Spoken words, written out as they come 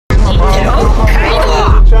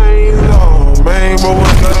bro,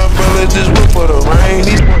 what got umbrella, just whip for the rain.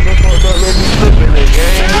 These fucked up, let me slip in the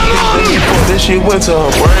game. This shit went to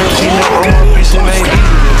her brain. She know I'm a piece and ain't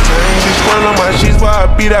easy to tame. She sprung on my sheets while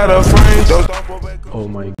I beat out her frame. Oh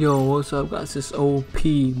my. Yo, what's up guys, it's OP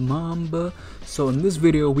Mamba. So in this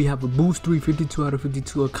video we have a boost 352 out of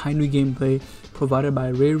 52 Akainu gameplay provided by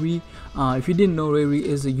Rary. If you didn't know, Rary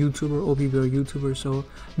is a YouTuber, Opbr YouTuber, so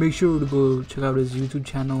make sure to go check out his YouTube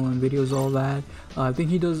channel and videos, all that. I think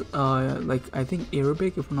he does like, I think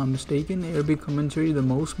Arabic, if I'm not mistaken, Arabic commentary the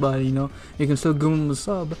most, but you know, you can still give him a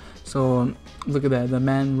sub. So look at that, the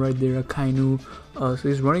man right there, Akainu. So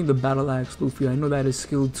he's running the battle axe Luffy. I know that is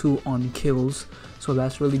skill 2 on kills, so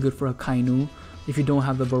that's really good for Akainu if you don't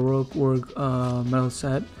have the Baroque work metal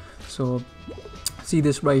set. So see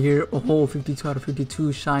this right here, a whole 52 out of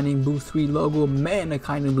 52 shining boost 3 logo. Man,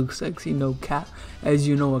 Akainu looks sexy, no cap. As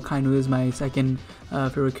you know, Akainu is my second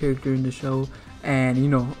favorite character in the show, and you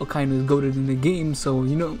know, Akainu is goated in the game, so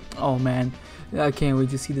you know, oh man, I can't wait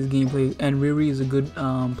to see this gameplay. And Riri is a good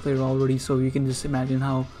player already, so you can just imagine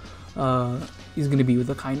how he's gonna be with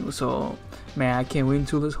Akainu. So man, I can't wait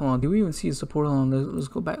until this. Hold on, do we even see a support? Hold on, let's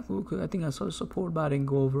go back real quick. I think I saw the support, but I didn't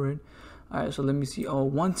go over it. Alright, so let me see. Oh,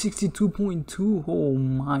 162.2. Oh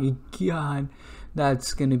my god,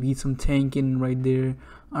 that's gonna be some tanking right there.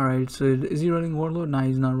 Alright, so is he running Warlord? Nah,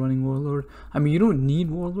 he's not running Warlord. I mean, you don't need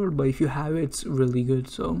Warlord, but if you have it, it's really good.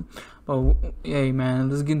 So, but hey man,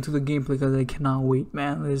 let's get into the gameplay because I cannot wait,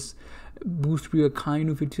 man. Let's boost 3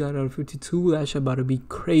 Akainu 50 out of 52. That shit about to be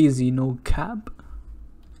crazy, no cap.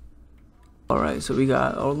 Alright, so we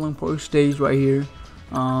got our long park stage right here.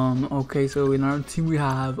 Okay, so in our team we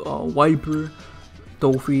have Viper,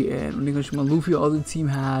 Luffy, and Luffy. Other team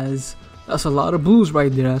has, that's a lot of blues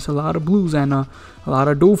right there. That's a lot of blues, and a lot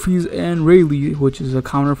of Dolphins and Rayleigh, which is a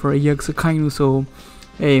counter for Ex Akainu. So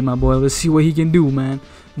hey my boy, let's see what he can do, man.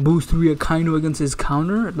 Boost 3 Akainu against his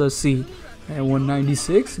counter. Let's see. At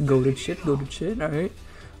 196, go to shit. Alright,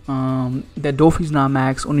 that Dolphy's not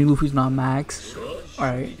max, only Luffy's not max.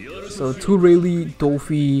 Alright, so 2 Rayleigh,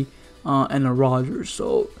 Dolphy, and a Roger.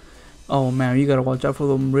 So oh man, you gotta watch out for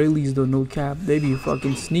them Rayleighs though, no cap, they be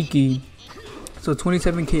fucking sneaky. So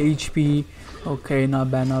 27k HP. Okay, not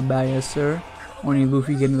bad, yes sir. Only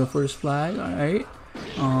Luffy getting the first flag. Alright,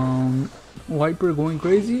 Viper going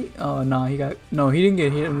crazy. Nah, he didn't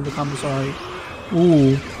get hit with the combo, sorry.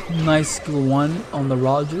 Ooh, nice skill 1 on the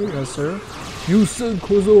Roger, yes sir. You said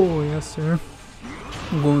Kozo, yes sir.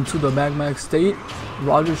 I'm going to the max state.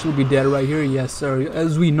 Roger should be dead right here, yes sir.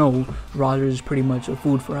 As we know, Roger is pretty much a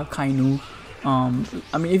food for Akainu.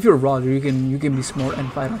 I mean, if you're Roger, you can be smart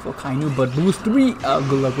and fight off Akainu, but boost 3,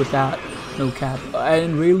 good luck with that, no cap.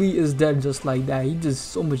 And Rayleigh is dead just like that. He does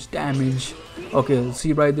so much damage. Okay, let's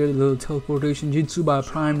see right there, the little teleportation jutsu by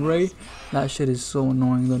Prime Ray. That shit is so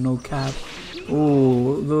annoying though, no cap.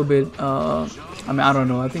 Ooh, a little bit, I mean, I don't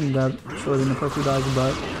know, I think that shows in the perfect dodge,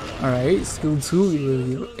 but alright, skill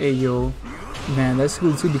 2, hey yo, man, that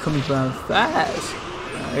skill 2 becoming fast.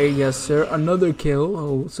 Alright, yes sir, another kill.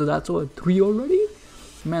 Oh, so that's what, 3 already?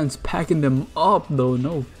 Man's packing them up though,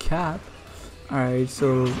 no cap. Alright,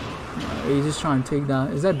 so he's just trying to take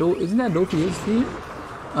down, isn't that Dolphy his team?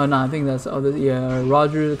 No, I think that's the other, yeah,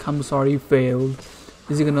 Roger Kamasari failed.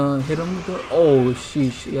 Is he gonna hit him with the, oh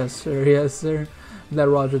sheesh, yes sir. That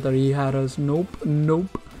Roger that he had us, nope.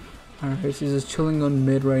 Alright, so he's just chilling on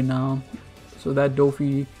mid right now. So that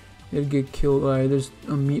Dolphy did get killed. Alright, there's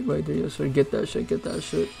a meat right there, yes sir, get that shit.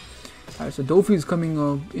 Alright, so Dolphy's coming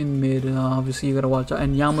up in mid, obviously you gotta watch out,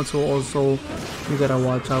 and Yamato also, you gotta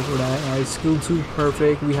watch out for that. Alright, skill 2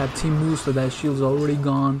 perfect, we have team boost, so that shield's already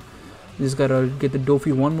gone. You just gotta get the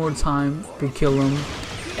Dolphy one more time to kill him,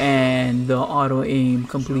 and the auto aim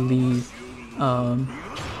completely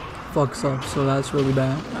fucks up, so that's really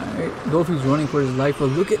bad. Alright, Dolphy's running for his life, but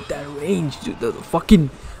look at that range, dude. The fucking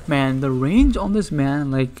man, the range on this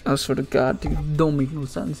man, like, I swear to god, dude, don't make no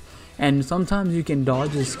sense. And sometimes you can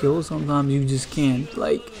dodge his skills, sometimes you just can't.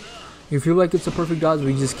 Like, you feel like it's a perfect dodge, but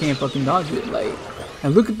you just can't fucking dodge it. Like,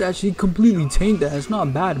 and look at that, she completely tanked that. It's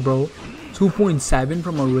not bad, bro. 2.7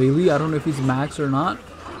 from a Rayleigh. I don't know if he's max or not,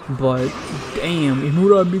 but damn,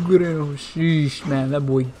 sheesh, man, that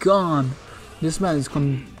boy gone. This man is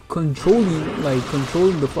controlling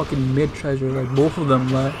the fucking mid treasure, like both of them,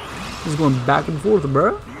 like just going back and forth,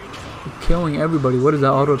 bro. Killing everybody. What is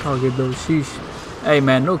that auto target though? Sheesh. Hey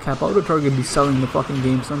man, no cap, auto target be selling the fucking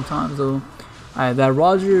game sometimes though. Alright, that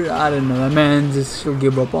Roger, I don't know, that man just should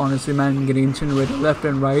give up, honestly, man. Getting incinerated left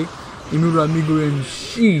and right.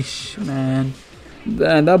 Sheesh, man.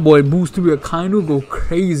 And that boy boost 3 Akainu, go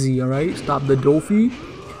crazy. Alright, stop the Dolphy.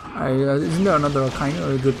 Alright, isn't there another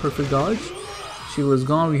Akainu, a good perfect dodge? She was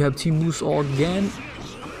gone. We have team boost all again.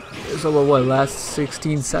 So what, last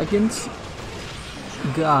 16 seconds?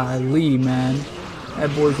 Golly, man. That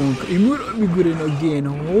boy going good in again.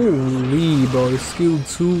 Holy, bro. Skill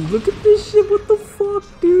 2. Look at this shit. What the fuck,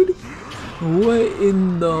 dude? What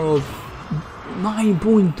in the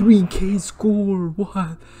 9.3k score?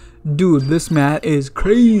 What? Dude, this man is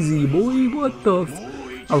crazy, boy. What the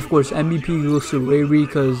of course, MVP goes to Riri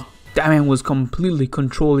because that man was completely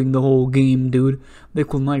controlling the whole game, dude. They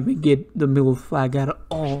could not even get the middle flag at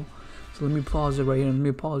all. So let me pause it right here. Let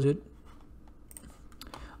me pause it.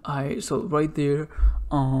 Alright, so right there,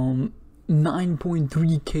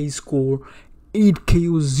 9.3k score, 8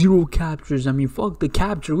 KOs, 0 captures. I mean, fuck the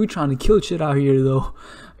capture. We trying to kill shit out here, though.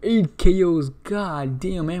 8 KOs. God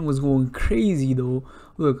damn, man was going crazy, though.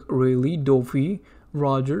 Look, Rayleigh, Doffy,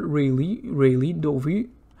 Roger, Rayleigh, Doffy,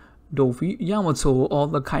 Yamato, all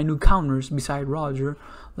the Akainu counters beside Roger.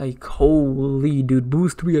 Like, holy, dude.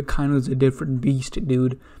 Boost 3 Akainu is a different beast,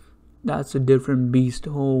 dude. That's a different beast.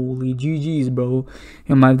 Holy GG's, bro.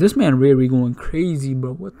 And this man Riri going crazy,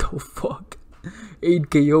 bro. What the fuck? 8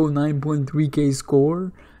 KO, 9.3k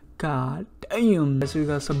score. God damn. So we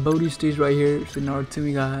got some Bodhi stage right here. So in our team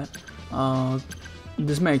we got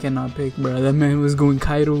this man cannot pick, bro. That man was going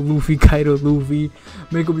Kaido, Luffy, Kaido, Luffy.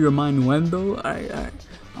 Make up your mind when though. Alright.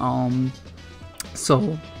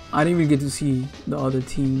 So I didn't even get to see the other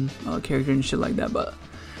team character and shit like that, but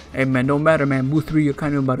hey man, don't matter, man. Boost 3, you're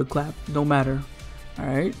kind of about to clap. Don't matter.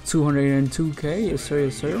 Alright, 202k. Yes sir,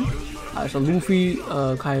 yes sir. So Luffy,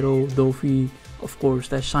 Kaido, Doffy, of course,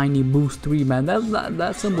 that shiny boost 3, man.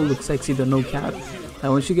 That symbol looks sexy, the no cap.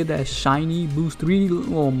 Like once you get that shiny boost 3,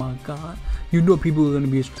 oh my god. You know people are gonna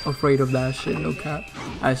be afraid of that shit, no cap.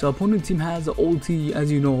 Alright, so opponent team has the ulti.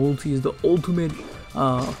 As you know, ulti is the ultimate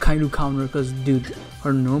Akainu counter, because dude,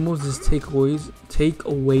 her normals just takeaways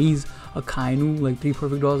Akainu, like 3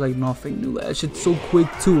 perfect dolls, like nothing, dude. That shit's so quick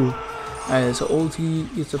too. Alright, so ulti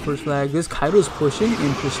gets the first flag. This Kaido's pushing,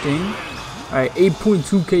 interesting. Alright,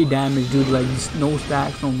 8.2k damage, dude, like no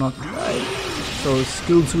stacks, no nothing, right? So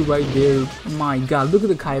skill 2 right there. My god, look at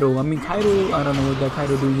the Kaido. I mean, Kaido, I don't know what that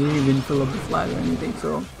Kaido do. He didn't even fill up the flag or anything,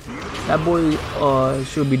 so that boy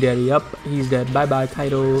should be dead. Yep, he's dead. Bye bye,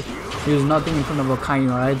 Kaido. There's nothing in front of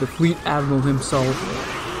Akainu, alright? The Fleet Admiral himself.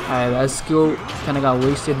 Alright, that skill kind of got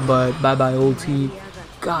wasted, but bye-bye ulti.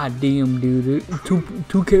 God damn, dude.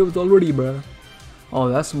 2 KOs already, bro. Oh,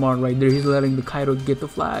 that's smart right there. He's letting the Kaido get the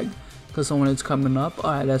flag because someone is coming up.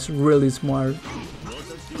 Alright, that's really smart.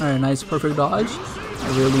 Alright, nice perfect dodge.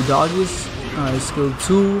 Really dodges. Alright, skill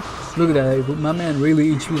 2. Look at that. My man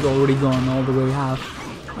really HP is already gone all the way half.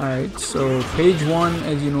 Alright, so page 1,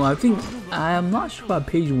 as you know, I'm not sure about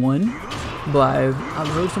page 1, but I've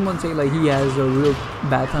heard someone say like he has a real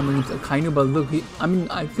bad time against Akainu. But look,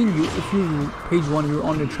 I think if you page 1, you're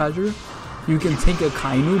on the treasure, you can take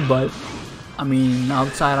Akainu. But I mean,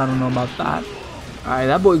 outside, I don't know about that. Alright,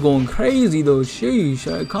 that boy going crazy though. Sheesh.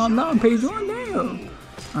 Calm down, page 1, damn.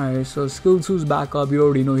 Alright, so skill 2's back up. You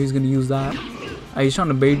already know he's gonna use that. He's trying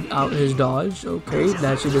to bait out his dodge. Okay,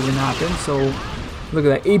 that shit doesn't happen. So look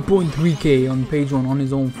at that, 8.3k on page 1 on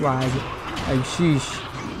his own flag. Like, sheesh.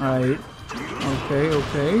 Alright. Okay.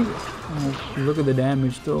 Oh, look at the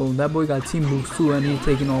damage though. That boy got team boost too, and he's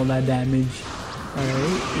taking all that damage.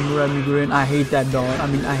 Alright. I hate that dog. I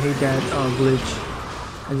mean, I hate that glitch.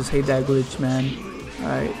 I just hate that glitch, man.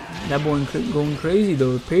 Alright. That boy going crazy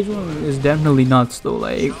though. Page 1 is definitely nuts though.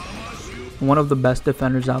 Like, one of the best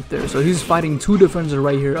defenders out there. So he's fighting 2 defenders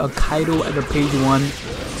right here. A Kaido at the page 1.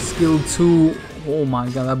 Skill 2. Oh my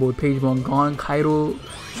god, that boy page 1 gone. Kaido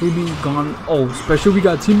should be gone. Oh, special, we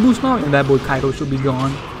got team boost now, and that boy Kaido should be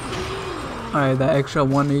gone. Alright, that extra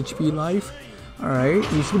 1 HP life. Alright,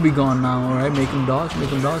 he should be gone now. Alright, make him dodge,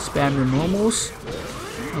 spam your normals.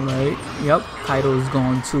 Alright, yep, Kaido is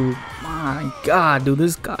gone too. My god, dude,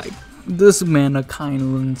 this man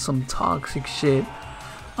Akainu and some toxic shit.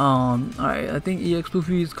 Alright, I think EX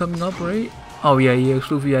Luffy is coming up, right? Oh yeah, EX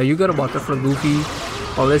Luffy, yeah, you gotta watch out for Luffy.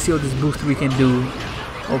 Oh, let's see what this boost we can do.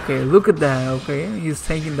 Okay, look at that. Okay, he's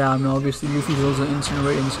taking down. Obviously, Luffy goes to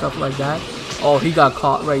incinerate and stuff like that. Oh, he got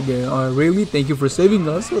caught right there. Alright, really? Thank you for saving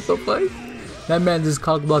us. What the fuck? That man just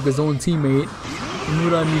cockblocked his own teammate.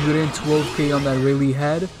 Mura Miguren 12k on that Rayleigh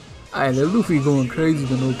head. Alright, that Luffy going crazy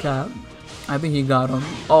to no cap. I think he got him.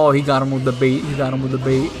 Oh, he got him with the bait.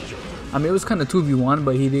 I mean, it was kind of 2v1,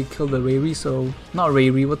 but he did kill the Rayleigh. So, not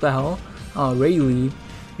Rayleigh. What the hell? Rayleigh.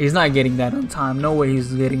 He's not getting that on time. No way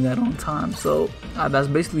he's getting that on time. So that's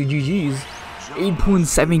basically GG's.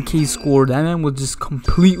 8.7k score. That man was just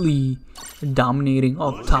completely dominating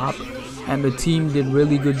up top, and the team did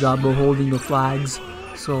really good job of holding the flags.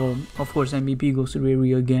 So of course MVP goes to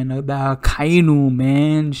Riri again. The Akainu,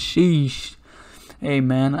 man, sheesh. Hey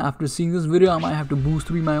man, after seeing this video, I might have to boost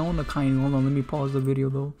 3 my own Akainu. Hold on, let me pause the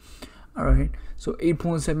video though. Alright, so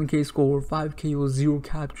 8.7k score, 5 KOs, 0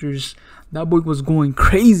 captures. That boy was going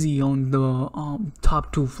crazy on the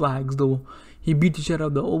top 2 flags though. He beat the shit out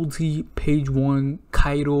of the OT, page 1,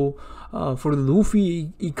 Kaido. For the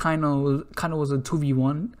Luffy, he kind of was a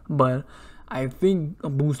 2v1, but I think a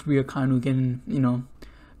boost 3 Akainu can, you know,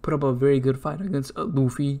 put up a very good fight against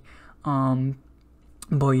Luffy.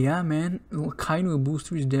 But yeah, man, Akainu boost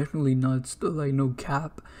 3 is definitely nuts. Like, no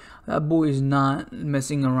cap. That boy is not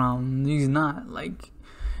messing around. He's not, like,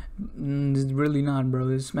 he's really not, bro.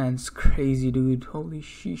 This man's crazy, dude. Holy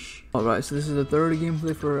sheesh. Alright, so this is the third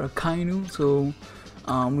gameplay for Akainu. So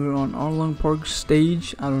we're on Arlong Park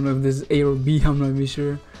stage. I don't know if this is A or B, I'm not even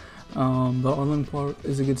sure. But Arlong Park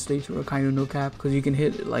is a good stage for Akainu, no cap, because you can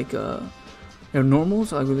hit like your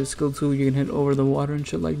normals, like with the skill 2, you can hit over the water and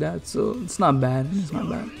shit like that. So it's not bad. It's not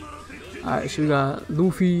bad. Alright, so we got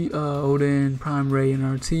Luffy, Oden, Prime Ray in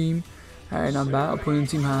our team. Alright, not bad. Opponent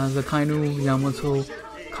team has Akainu, Yamato,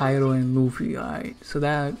 Kaido, and Luffy. Alright, so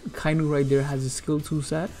that Akainu right there has a skill 2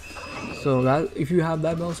 set. So that if you have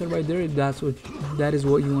that balance set right there, that is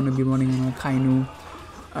what you want to be running on Akainu.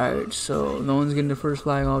 Alright, so no one's getting the first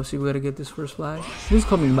flag. Obviously, we gotta get this first flag. Who's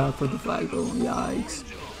coming back for the flag though? Yikes.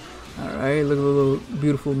 Alright, look at the little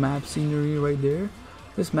beautiful map scenery right there.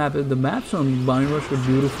 This map, the maps on Bunny Rush are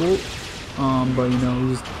beautiful. But you know,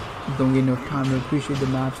 we just don't get enough time to appreciate the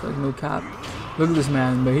maps, like no cap. Look at this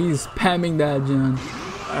man, but he's spamming that gen.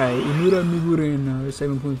 Alright, Imura Migura in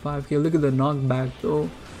 7.5k. Look at the knockback though.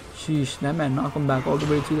 Sheesh, that man knocked him back all the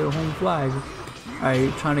way to their home flag.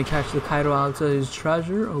 Alright, trying to catch the Kaido out to his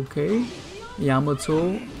treasure. Okay.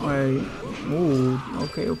 Yamato. Alright. Ooh,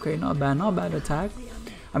 okay, not bad attack.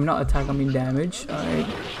 I mean, not attack, I mean damage. Alright.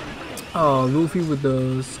 Oh, Luffy with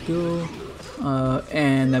the skill.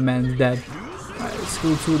 And that man's dead. Alright,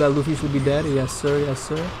 skill 2, that Luffy should be dead. Yes, sir, yes,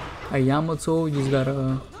 sir. Alright, Yamato, you just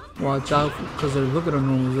gotta watch out because look at the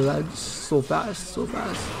normals. That's so fast, so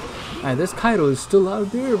fast. Alright, this Kaido is still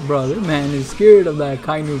out there, bro. This man is scared of that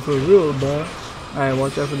Akainu for real, bro. Alright,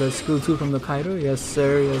 watch out for that skill 2 from the Kaido. Yes,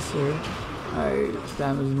 sir, yes, sir. Alright,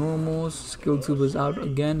 damage normals. Skill 2 was out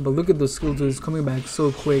again, but look at the skill 2 is coming back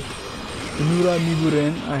so quick. Imura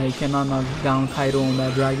Miguren. Alright, cannot knock down Kaido on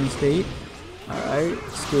that dragon state. Alright,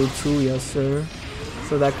 skill 2, yes, sir.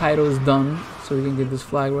 So that Kaido is done, so we can get this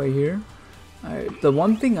flag right here. Alright, the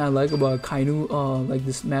one thing I like about Akainu, like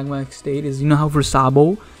this magma state, is you know how for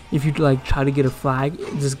Sabo, if you like try to get a flag,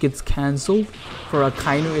 it just gets cancelled. For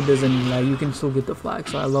Akainu, it doesn't, like, you can still get the flag.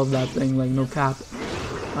 So I love that thing, like no cap.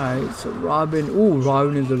 Alright, so Robin. Ooh,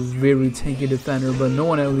 Robin is a very tanky defender, but no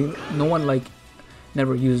one like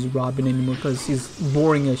never uses Robin anymore because he's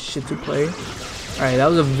boring as shit to play. Alright, that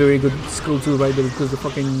was a very good skill 2 right there because the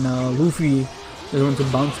fucking Luffy is going to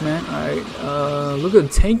bounce, man. Alright, look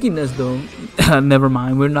at the tankiness though. Never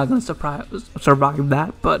mind, we're not gonna survive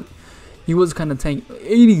that, but he was kind of tanky.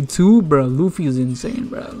 82, bro. Luffy is insane,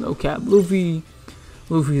 bro. No cap. Luffy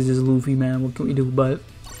is just Luffy, man. What can we do? But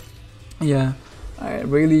yeah, alright,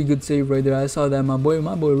 really good save right there. I saw that my boy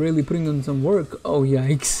really putting in some work. Oh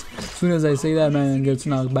yikes! As soon as I say that, man gets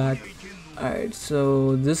knocked back. Alright,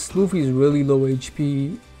 so this Luffy is really low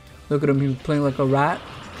HP. Look at him, he's playing like a rat.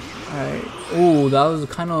 Alright, oh, that was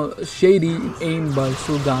kind of shady aim, but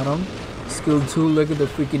still got him. Skill 2, look at the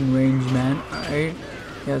freaking range, man. Alright,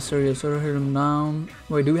 yes sir, hit him down.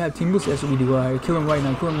 Wait, do we have team boost? Yes we do. Alright, kill him right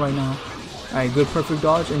now, Alright, good, perfect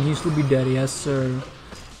dodge, and he should be dead. Yes sir,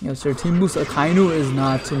 team boost Akainu is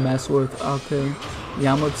not to mess with. Okay,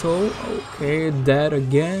 Yamato, okay, dead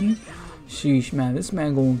again. Sheesh, man, this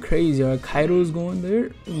man going crazy. Alright, Kaido is going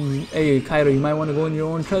there. Hey, Kaido, you might want to go in your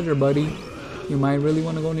own treasure, buddy. You might really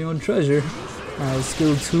want to go in your own treasure. Alright,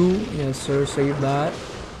 skill 2. Yes, sir, save that.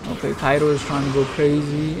 Okay, Kaido is trying to go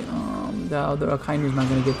crazy. The other Akainu is not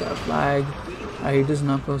going to get that flag. Alright, he does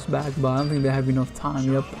knock us back, but I don't think they have enough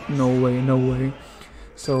time. Yep, no way.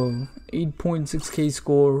 So, 8.6k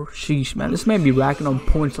score. Sheesh, man, this man be racking up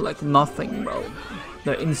points to like nothing, bro.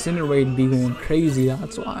 The incinerate be going crazy,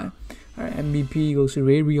 that's why. Alright, MVP goes to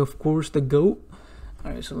Riri, of course, the GOAT.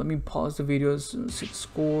 Alright, so let me pause the video. 6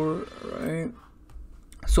 score. Alright.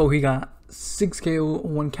 So he got 6k,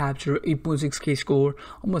 1 capture, 8.6k score,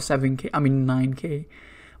 almost 7k. I mean 9k.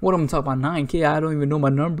 What am I talking about? 9k? I don't even know my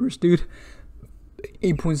numbers, dude.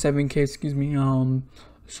 8.7k, excuse me.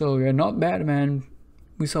 So yeah, not bad, man.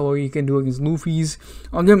 We saw what you can do against Luffy's.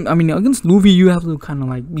 Again, I mean, against Luffy, you have to kind of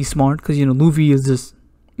like be smart because you know Luffy is just,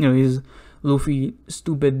 you know, he's Luffy,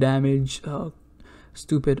 stupid damage,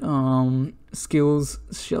 stupid skills,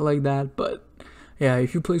 shit like that. But yeah,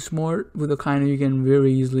 if you play smart with Akainu, you can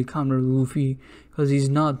very easily counter Luffy because he's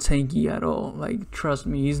not tanky at all. Like, trust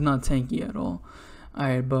me, he's not tanky at all.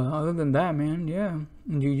 Alright, but other than that, man, yeah,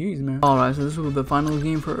 GG's, man. Alright, so this was the final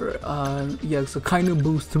game for Ex Akainu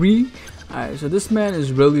Boost 3. Alright, so this man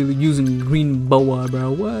is really using green boa,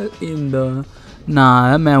 bro. What in the...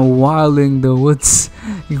 Nah, that man wilding though. What's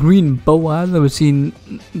green boa? I've never seen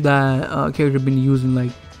that character been using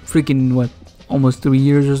like freaking, what, almost 3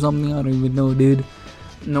 years or something. I don't even know, dude.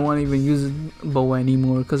 No one even uses boa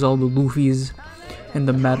anymore because all the Luffy's in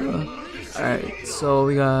the meta. Alright, so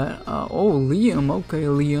we got oh, Liam. Okay,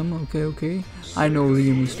 Liam. Okay. I know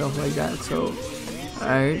Liam and stuff like that. So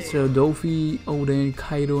alright, so Dofi, Oden,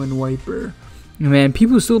 Kaido, and Wiper. Man,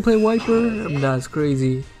 people still play Wiper? That's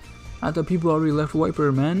crazy. I thought people already left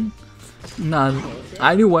Wiper, man. Nah,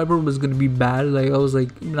 I knew Wiper was gonna be bad. Like, I was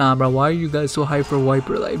like, nah, bro, why are you guys so hyped for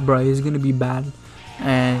Wiper? Like, bro, he's gonna be bad.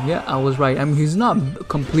 And yeah, I was right. I mean, he's not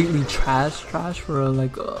completely trash for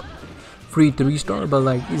like a free 3-star, but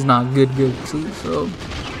like, he's not good too. So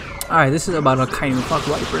alright, this is about Akainu. Fuck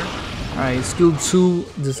Wiper. Alright, skill 2,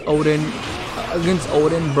 this Oden against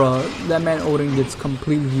Oden, bro. That man Oden gets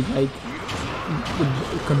completely like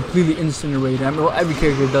completely incinerated. I mean, well, every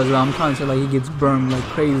character does it. I'm trying to say like he gets burned like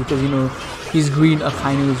crazy because, you know, he's green,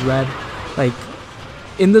 Akainu is red. Like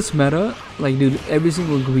in this meta, like, dude, every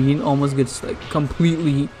single green almost gets like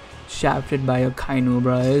completely shafted by Akainu,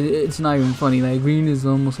 bro. It's not even funny. Like, green is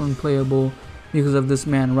almost unplayable because of this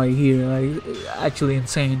man right here. Like, actually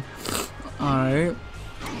insane. Alright.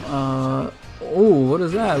 Oh, what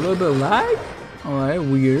is that? A little bit of lag? Alright,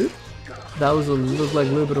 weird. That was looked like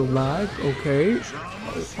a little bit of lag. Okay.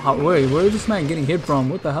 Wait, where is this man getting hit from?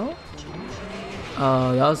 What the hell?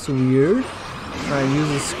 That's weird. Alright,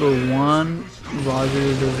 uses skill 1.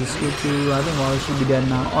 Roger does a skill 2. I think Roger should be dead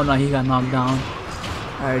now. Oh no, he got knocked down.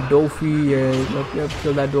 Alright, Dofi, yeah,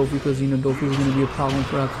 kill that Dofi because, you know, Dofi is going to be a problem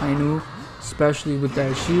for Akainu, especially with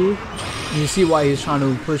that shield. You see why he's trying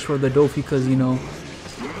to push for the Dofi because, you know,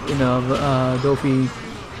 Dofi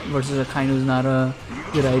versus Akainu is not a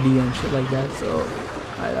good idea and shit like that. So,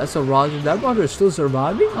 alright, that's a Roger. That Roger is still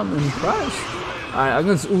surviving. I'm impressed. Alright,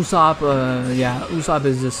 against Usopp, yeah, Usopp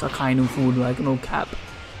is just Akainu food, like, no cap.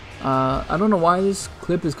 I don't know why this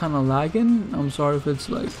clip is kind of lagging. I'm sorry if it's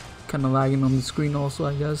like kind of lagging on the screen also,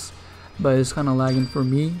 I guess, but it's kind of lagging for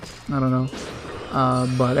me. I don't know.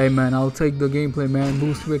 But hey, man, I'll take the gameplay, man.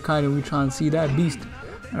 Boost with Akainu, we try and see that beast.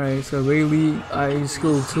 Alright, so Rayleigh,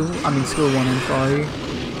 skill 1, I'm sorry.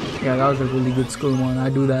 Yeah, that was a really good skill 1.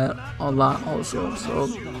 I do that a lot also. So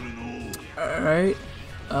alright,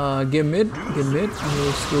 get mid.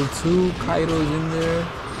 Skill 2, Kaido's in there.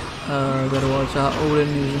 Gotta watch out. Oden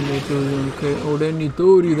is in there too. Okay, Oden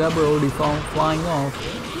Nitori, that bird already flying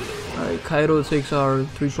off. Alright, Kaido takes our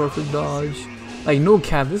 3 perfect dodge. Like, no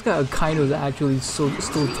cap, this guy Akainu is actually still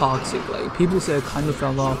toxic. Like, people say Akainu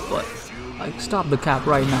fell off, but like, stop the cap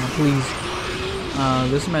right now, please.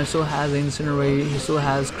 This man still has incinerate. He still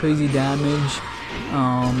has crazy damage.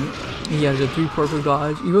 He has a 3 perfect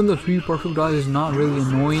dodge. Even the 3 perfect dodge is not really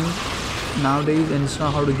annoying nowadays, and it's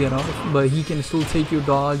not hard to get off, but he can still take your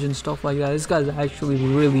dodge and stuff like that. This guy's actually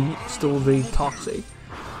really still very toxic.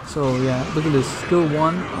 So yeah, look at this, skill 1,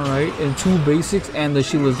 alright, and 2 basics, and the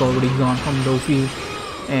shield is already gone from Dofi,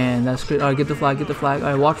 and that's great. Alright, get the flag.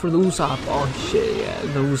 Alright, watch for the Usopp. Oh shit, yeah,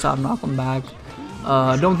 the Usopp knock him back.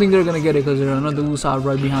 I don't think they're gonna get it because there's another Usopp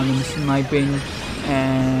right behind them sniping,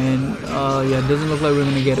 and yeah, it doesn't look like we're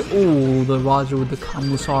gonna get it. Oh, the Roger with the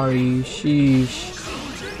Kamusari, sheesh.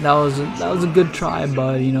 That was a good try,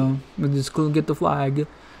 but, you know, we just couldn't get the flag.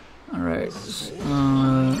 Alright,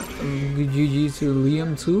 GG to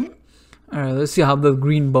Liam too. Alright, let's see how the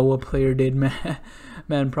green boa player did, man.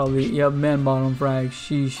 Man, probably, yep, man, bottom frag.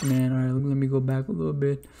 Sheesh, man. Alright, let me go back a little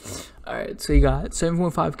bit. Alright, so you got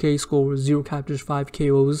 7.5k score, 0 captures, 5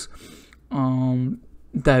 KOs.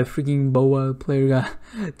 That freaking boa player got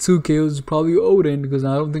 2 KOs, probably Oden, because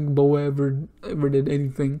I don't think boa ever did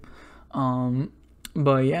anything.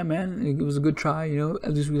 But yeah, man, it was a good try, you know.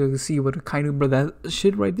 At least we like to see what Akainu, bro, that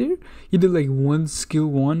shit right there. He did like 1 skill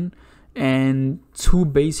 1 and 2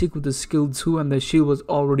 basic with the skill 2, and the shield was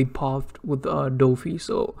already popped with Dofi.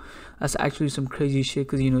 So that's actually some crazy shit,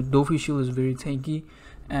 because, you know, Dofi shield is very tanky.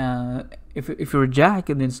 If you're a Jack,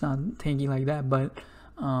 and then it's not tanky like that. But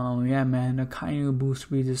yeah, man, Akainu boost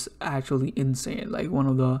 3 is actually insane. Like, one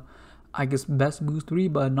of the, I guess, best boost 3,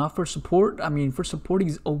 but not for support. I mean, for support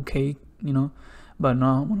he's okay, you know, but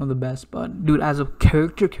not one of the best. But dude, as a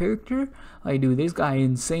character, like, dude, this guy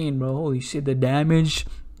insane, bro. Holy shit, the damage,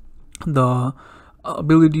 the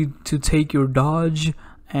ability to take your dodge,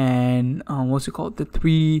 and what's it called, the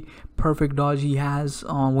 3 perfect dodge he has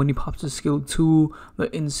when he pops his skill 2, the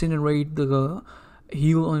incinerate, the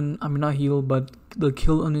heal on, I mean not heal, but the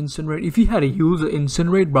kill on incinerate. If he had to use the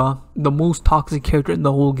incinerate, bro, the most toxic character in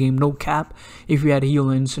the whole game, no cap. If he had to heal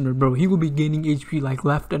on incinerate, bro, he would be gaining HP like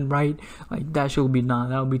left and right. Like that should be, nah,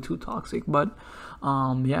 that would be too toxic. But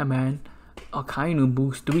yeah, man, Akainu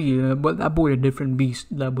boost 3, but that boy a different beast.